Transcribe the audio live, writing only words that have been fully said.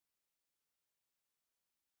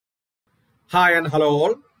Hi and hello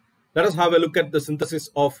all. Let us have a look at the synthesis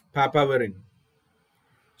of papaverine.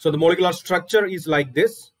 So the molecular structure is like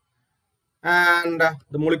this, and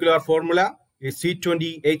the molecular formula is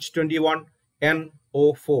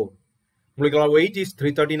C20H21NO4. Molecular weight is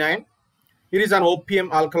 339. It is an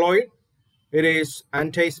opium alkaloid. It is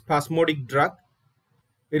antispasmodic drug.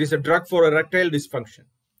 It is a drug for erectile dysfunction.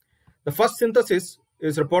 The first synthesis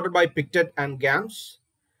is reported by Pictet and Gams.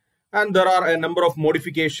 And there are a number of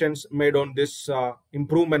modifications made on this,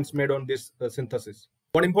 improvements made on this synthesis.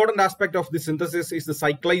 One important aspect of this synthesis is the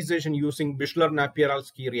cyclization using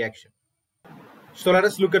Bischler-Napier-Alsky reaction. So let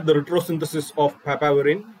us look at the retrosynthesis of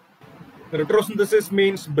papaverine. The retrosynthesis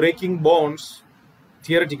means breaking bonds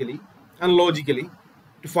theoretically and logically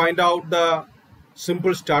to find out the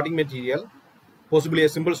simple starting material, possibly a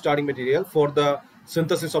simple starting material for the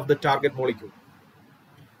synthesis of the target molecule.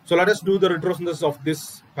 So let us do the retrosynthesis of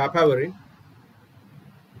this papaverine.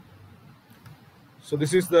 So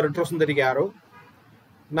this is the retrosynthetic arrow.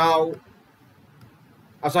 Now,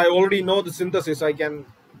 as I already know the synthesis, I can,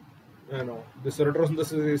 this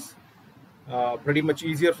retrosynthesis is pretty much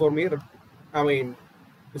easier for me. I mean,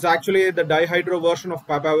 it's actually the dihydro version of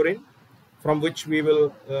papaverine from which we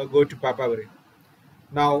will go to papaverine.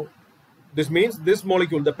 Now, this means this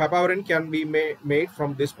molecule, the papaverine, can be made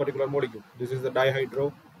from this particular molecule. This is the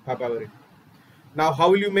dihydro papaverine. Now, how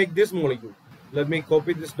will you make this molecule? Let me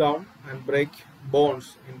copy this down and break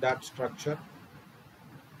bonds in that structure.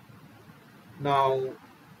 Now,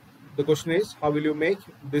 the question is, how will you make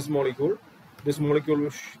this molecule? This molecule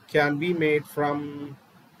can be made from,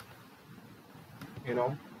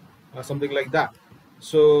 something like that.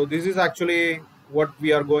 So, this is actually what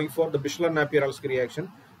we are going for, the Bischler-Napier-Alsky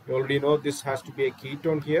reaction. You already know this has to be a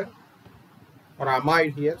ketone here, or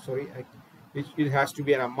amide here, sorry. It has to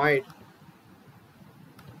be an amide,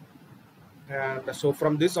 and so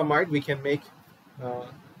from this amide we can make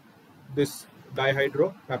this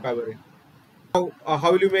dihydro papaverine. Now,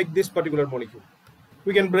 how will you make this particular molecule?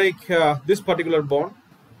 We can break this particular bond.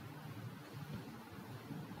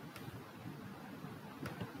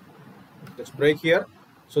 Let's break here.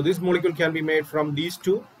 So this molecule can be made from these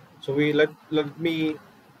two. So we let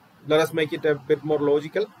us make it a bit more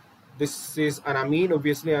logical. This is an amine,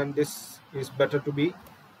 obviously, and this is better to be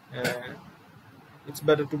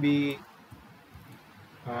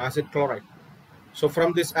acid chloride. So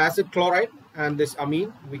from this acid chloride and this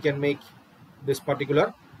amine we can make this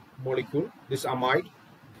particular molecule, this amide.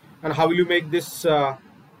 And how will you make this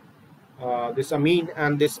this amine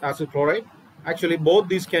and this acid chloride? Actually, both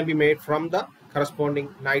these can be made from the corresponding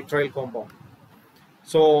nitrile compound.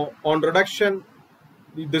 So on reduction,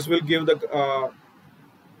 this will give the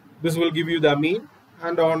you the amine,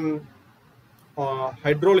 and on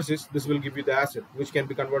hydrolysis this will give you the acid, which can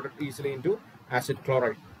be converted easily into acid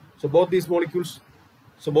chloride. So both these molecules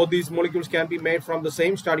can be made from the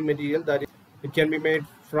same starting material, that is, it can be made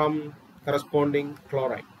from corresponding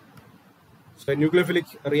chloride. So a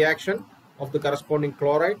nucleophilic reaction of the corresponding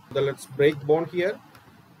chloride. So let's break the bond here.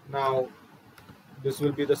 Now this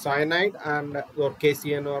will be the cyanide, and or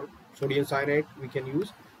KCN or sodium cyanide we can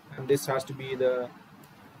use, and this has to be the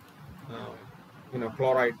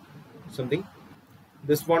chloride something.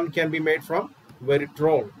 This one can be made from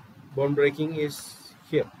Veritrol. Bond breaking is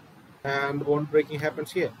here, and bond breaking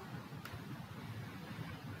happens here.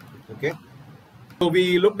 Okay, so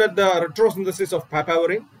we looked at the retrosynthesis of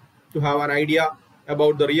papaverine to have an idea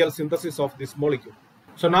about the real synthesis of this molecule.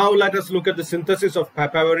 So now let us look at the synthesis of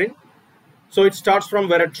papaverine. So it starts from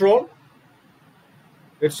Veritrol.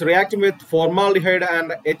 It's reacting with formaldehyde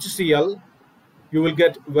and HCl. You will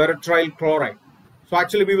get veritryl chloride. So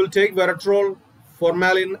actually we will take Veritrol,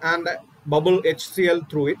 formalin, and bubble HCl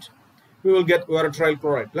through it. We will get veritryl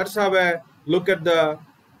chloride. Let's have a look at the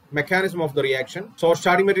mechanism of the reaction. So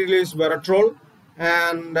starting material is Veritrol,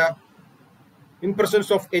 and in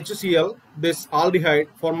presence of HCl, this aldehyde,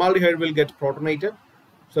 formaldehyde, will get protonated.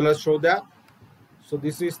 So let's show that. So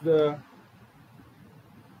this is the,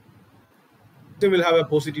 it will have a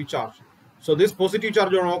positive charge. So this positive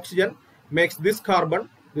charge on oxygen makes this carbonyl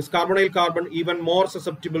carbon, even more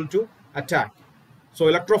susceptible to attack. So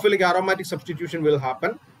electrophilic aromatic substitution will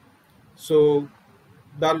happen. So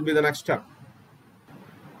that will be the next step.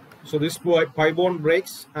 So this pi bond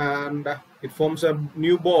breaks, and it forms a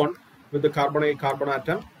new bond with the carbonyl carbon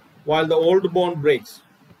atom, while the old bond breaks.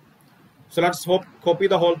 So let's copy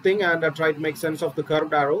the whole thing and try to make sense of the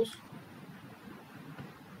curved arrows.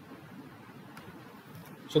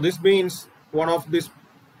 So this means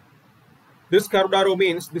this curved arrow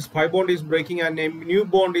means this pi bond is breaking and a new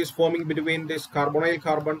bond is forming between this carbonyl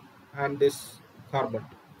carbon and this carbon.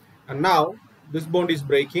 And now this bond is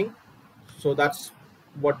breaking. So that's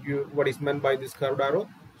what is meant by this curved arrow.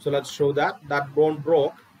 So let's show that bond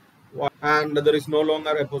broke, and there is no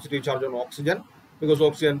longer a positive charge on oxygen because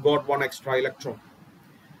oxygen got one extra electron.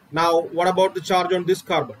 Now what about the charge on this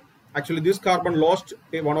carbon? Actually this carbon lost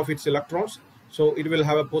one of its electrons, so it will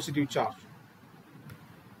have a positive charge,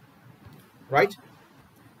 right?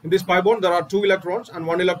 In this pi bond there are 2 electrons, and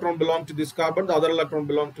 1 electron belongs to this carbon, the other electron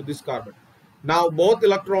belongs to this carbon. Now both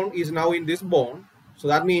electron is now in this bond, so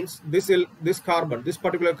that means this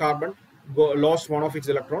particular carbon lost one of its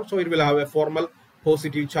electrons, so it will have a formal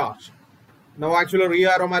positive charge. Now actually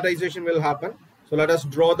rearomatization will happen. So let us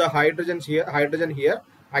draw the hydrogen here.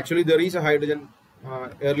 Actually there is a hydrogen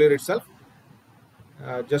earlier itself.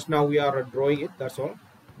 Just now we are drawing it, that's all.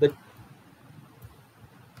 The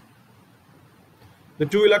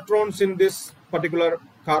 2 electrons in this particular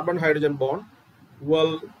carbon hydrogen bond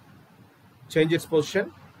will change its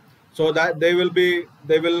position, so that they will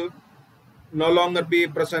no longer be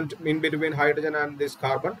present in between hydrogen and this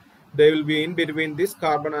carbon. They will be in between this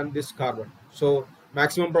carbon and this carbon. So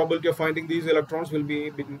maximum probability of finding these electrons will be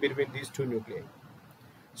in between these 2 nuclei.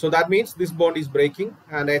 So that means this bond is breaking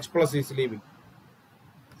and H plus is leaving.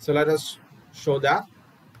 So let us show that.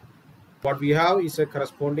 What we have is a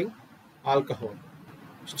corresponding alcohol.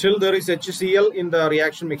 Still there is HCl in the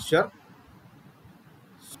reaction mixture.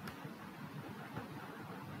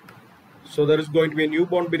 So there is going to be a new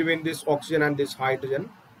bond between this oxygen and this hydrogen.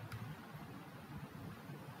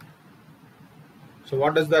 So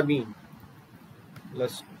what does that mean?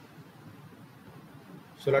 Let's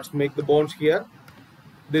make the bonds here.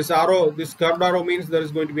 This curved arrow means there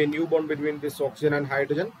is going to be a new bond between this oxygen and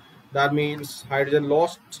hydrogen. That means oxygen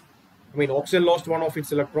lost one of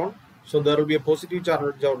its electron. So there will be a positive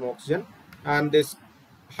charge on oxygen, and this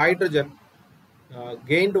hydrogen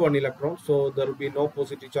gained 1 electron, so there will be no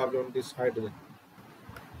positive charge on this hydrogen.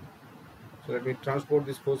 So let me transport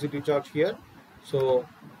this positive charge here. So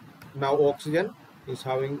now oxygen is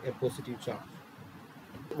having a positive charge.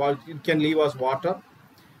 Well, it can leave as water.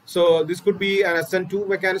 So this could be an SN2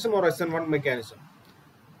 mechanism or SN1 mechanism.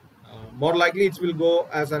 More likely it will go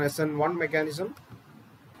as an SN1 mechanism.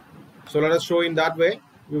 So let us show in that way.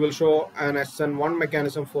 We will show an SN1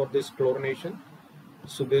 mechanism for this chlorination.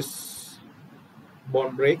 So this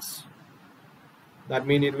bond breaks. That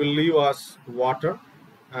means it will leave us water,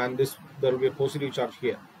 and there will be a positive charge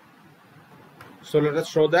here. So let us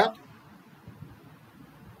show that.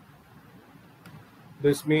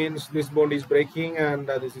 This means this bond is breaking and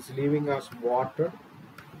this is leaving us water.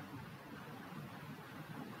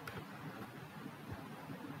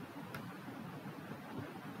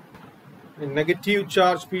 A negative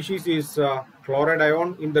charge species is chloride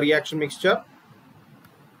ion in the reaction mixture.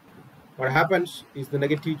 What happens is the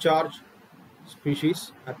negative charge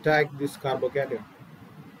species attack this carbocation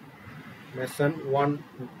in SN1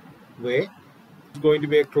 way. It's going to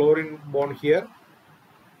be a chlorine bond here,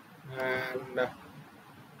 and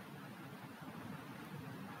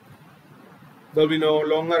there will be no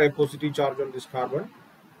longer a positive charge on this carbon.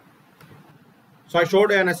 So I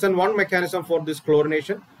showed an SN1 mechanism for this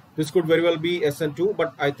chlorination. This could very well be SN2,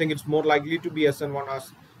 but I think it's more likely to be SN1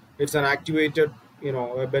 as it's an activated,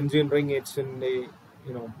 a benzene ring. It's in the,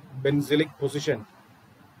 benzylic position.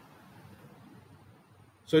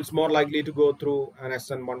 So it's more likely to go through an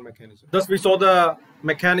SN1 mechanism. Thus we saw the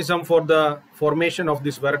mechanism for the formation of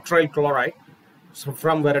this veratryl chloride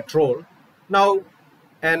from veratrol. Now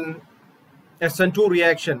an SN2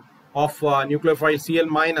 reaction of nucleophile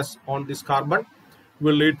Cl- on this carbon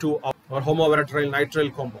will lead to our homoveratyl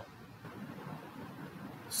nitrile compound.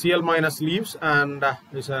 Cl- leaves, and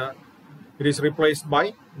it is replaced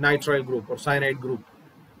by nitrile group or cyanide group.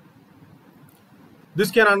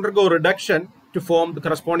 This can undergo reduction to form the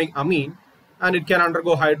corresponding amine, and it can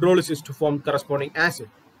undergo hydrolysis to form corresponding acid.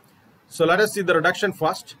 So let us see the reduction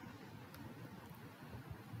first.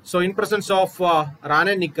 So in presence of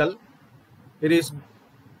Rann nickel, it is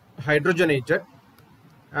hydrogenated,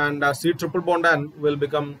 and C triple bond N will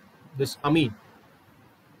become this amine.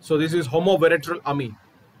 So this is homoveratyl amine.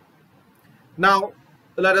 Now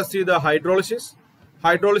let us see the hydrolysis.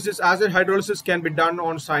 Acid hydrolysis can be done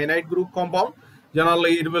on cyanide group compound.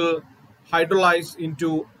 Generally it will hydrolyze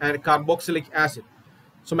into a carboxylic acid.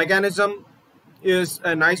 So mechanism is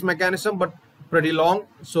a nice mechanism but pretty long,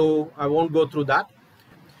 so I won't go through that.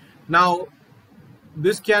 Now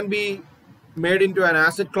this can be made into an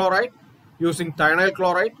acid chloride using thionyl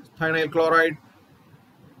chloride. Thionyl chloride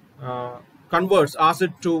converts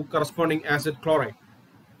acid to corresponding acid chloride.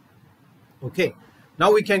 Okay,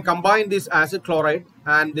 now we can combine this acid chloride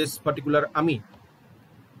and this particular amine,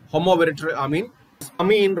 homoveratyl amine. This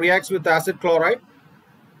amine reacts with acid chloride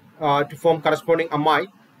to form corresponding amide.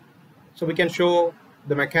 So we can show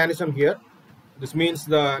the mechanism here. This means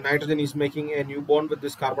the nitrogen is making a new bond with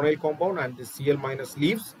this carbonyl compound, and this Cl minus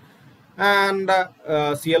leaves, and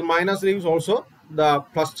Cl minus leaves also the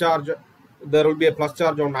plus charge. There will be a plus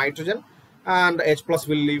charge on nitrogen, and H plus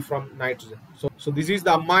will leave from nitrogen. So this is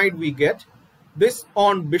the amide we get. This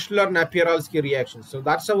on Bischler-Napieralski reaction. So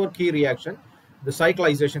that's our key reaction. The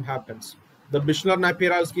cyclization happens. The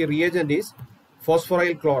Bischler-Napieralski reagent is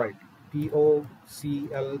phosphoryl chloride,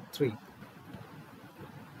 POCl3.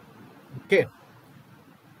 Okay.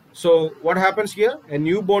 So what happens here? A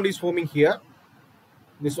new bond is forming here.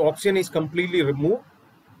 This oxygen is completely removed.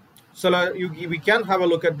 So we can have a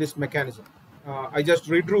look at this mechanism. I just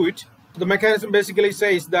redrew it. The mechanism basically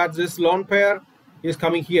says that this lone pair is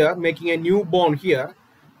coming here, making a new bond here,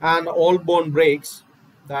 and all bond breaks.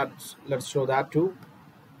 Let's show that too.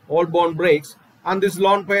 All bond breaks, and this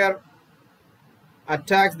lone pair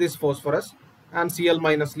attacks this phosphorus, and Cl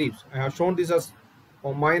minus leaves. I have shown this as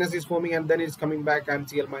O minus is forming, and then it's coming back, and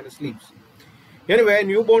Cl minus leaves. Anyway, a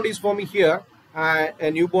new bond is forming here,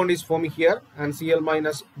 a new bond is forming here, and Cl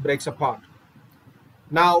minus breaks apart.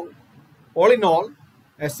 Now, all in all,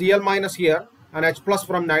 a Cl minus here and H plus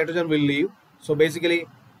from nitrogen will leave. So basically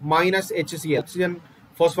minus HCl. Oxygen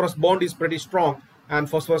phosphorus bond is pretty strong, and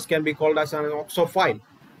phosphorus can be called as an oxophile.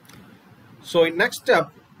 So in next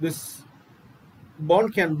step, this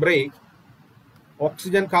bond can break.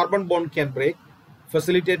 Oxygen carbon bond can break,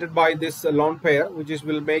 facilitated by this lone pair, which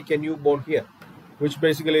will make a new bond here, which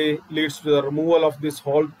basically leads to the removal of this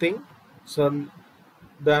whole thing. So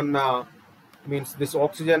then means this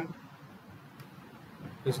oxygen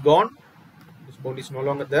is gone. This bond is no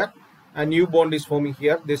longer there. A new bond is forming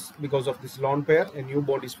here. This because of this lone pair, a new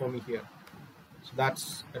bond is forming here. So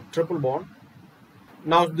that's a triple bond.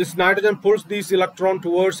 Now this nitrogen pulls this electron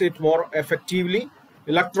towards it more effectively.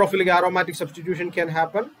 Electrophilic aromatic substitution can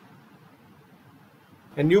happen.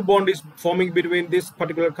 A new bond is forming between this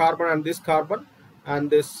particular carbon and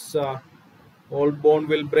this old bond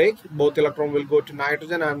will break. Both electrons will go to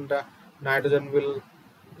nitrogen, and nitrogen will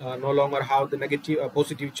no longer have the negative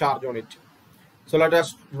positive charge on it. So let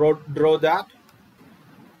us draw that.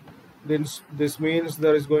 This means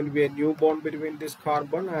there is going to be a new bond between this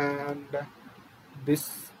carbon and this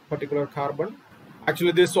particular carbon.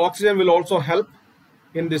 Actually, this oxygen will also help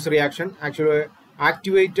in this reaction. Actually,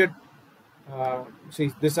 activated.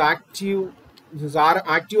 See, this active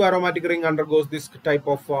aromatic ring undergoes this type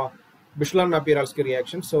of Bischler-Napieralski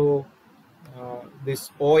reaction. So this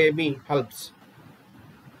OMe helps.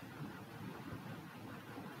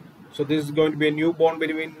 So this is going to be a new bond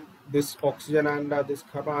between this oxygen and this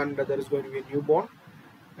carbon, and there is going to be a new bond,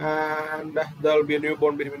 and there will be a new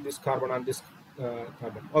bond between this carbon and this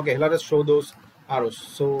carbon. Okay, let us show those arrows.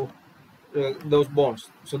 So those bonds.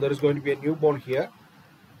 So there is going to be a new bond here.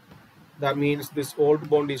 That means this old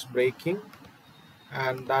bond is breaking,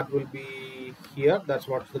 and that will be here. That's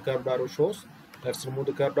what the curved arrow shows. Let's remove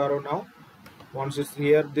the curved arrow now. Once it's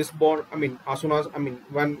here, this bond,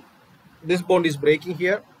 when this bond is breaking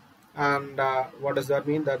here, and what does that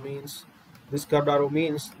mean? That means this curved arrow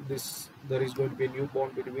means there is going to be a new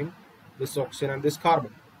bond between this oxygen and this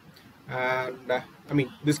carbon, and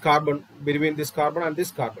this carbon between this carbon and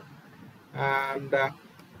this carbon, and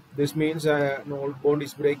this means an old bond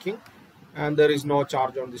is breaking, and there is no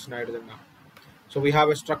charge on this nitrogen now. So we have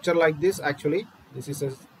a structure like this. Actually, this is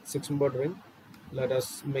a 6-membered ring. Let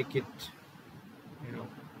us make it,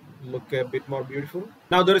 look a bit more beautiful.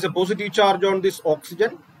 Now there is a positive charge on this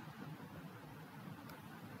oxygen,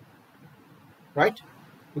 right?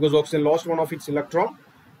 Because oxygen lost one of its electron.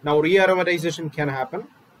 Now rearomatization can happen.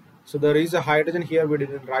 So there is a hydrogen here. We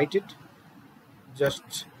didn't write it.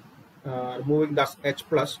 Just removing that H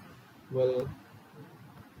plus will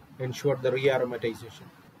ensure the rearomatization.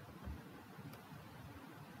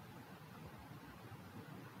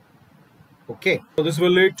 Okay, so this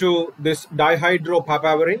will lead to this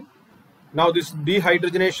dihydropapaverine. Now this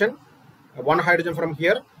dehydrogenation, one hydrogen from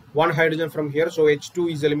here, one hydrogen from here, so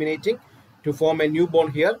H2 is eliminating to form a new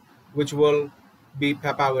bond here, which will be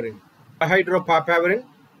papaverine. Dihydropapaverine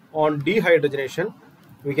on dehydrogenation,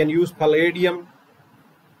 we can use palladium,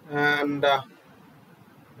 and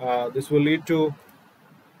this will lead to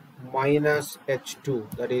minus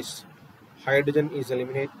H2, that is hydrogen is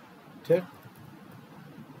eliminated.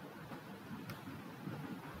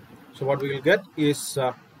 So what we will get is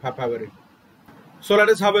papaverine. So let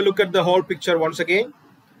us have a look at the whole picture once again.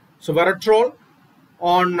 So veratrol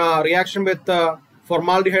on reaction with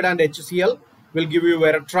formaldehyde and HCl will give you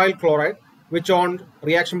veratryl chloride, which on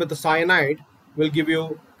reaction with the cyanide will give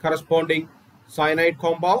you corresponding cyanide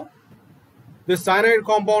compound. This cyanide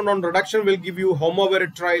compound on reduction will give you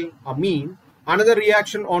homoveritryl amine. Another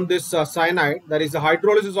reaction on this cyanide, that is the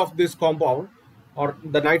hydrolysis of this compound or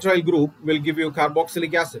the nitrile group, will give you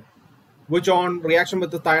carboxylic acid, which on reaction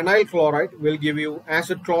with the thionyl chloride will give you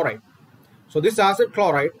acid chloride. So this acid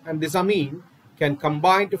chloride and this amine can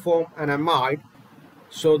combine to form an amide.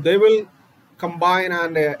 So they will combine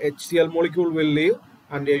and HCl molecule will leave,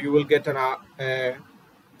 and you will get a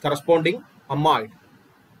corresponding amide.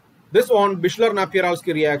 This one,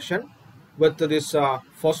 Bischler-Napieralski reaction with this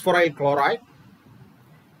phosphoryl chloride,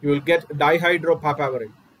 you will get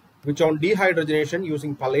dihydropapaverine, which on dehydrogenation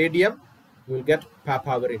using palladium, you will get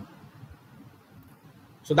papaverine.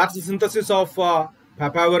 So that's the synthesis of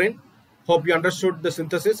papaverine. Hope you understood the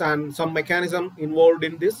synthesis and some mechanism involved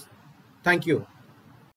in this. Thank you.